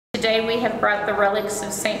today we have brought the relics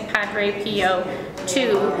of St. Padre Pio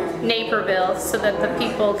to Naperville so that the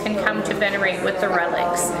people can come to venerate with the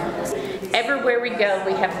relics. Everywhere we go,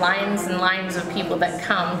 we have lines and lines of people that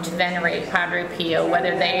come to venerate Padre Pio,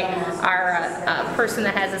 whether they are a person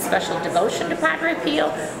that has a special devotion to Padre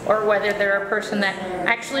Pio, or whether they're a person that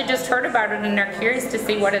actually just heard about it and are curious to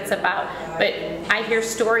see what it's about. But I hear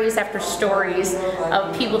stories after stories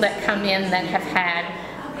of people that come in that have had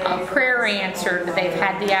prayer answered. They've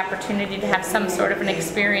had the opportunity to have some sort of an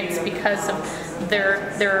experience because of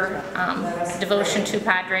their devotion to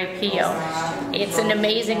Padre Pio. It's an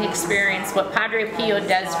amazing experience. What Padre Pio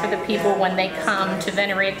does for the people when they come to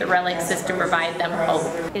venerate the relics is to provide them hope.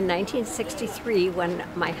 In 1963, when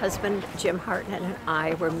my husband Jim Hartnett and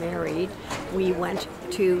I were married, we went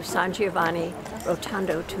to San Giovanni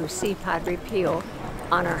Rotondo to see Padre Pio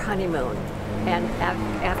on our honeymoon. And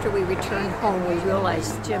after we returned home, we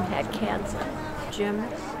realized Jim had cancer. Jim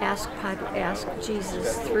asked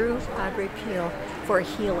Jesus through Padre Pio for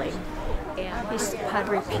healing. And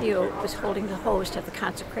Padre Pio was holding the host at the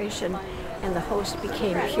consecration, and the host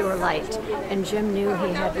became pure light. And Jim knew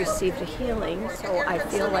he had received a healing, so I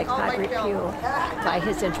feel like Padre Pio, by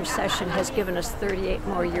his intercession, has given us 38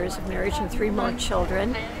 more years of marriage and 3 more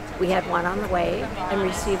children. We had one on the way and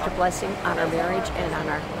received a blessing on our marriage and on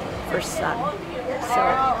our first son.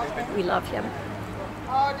 So we love him.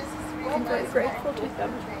 I'm very grateful to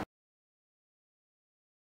him.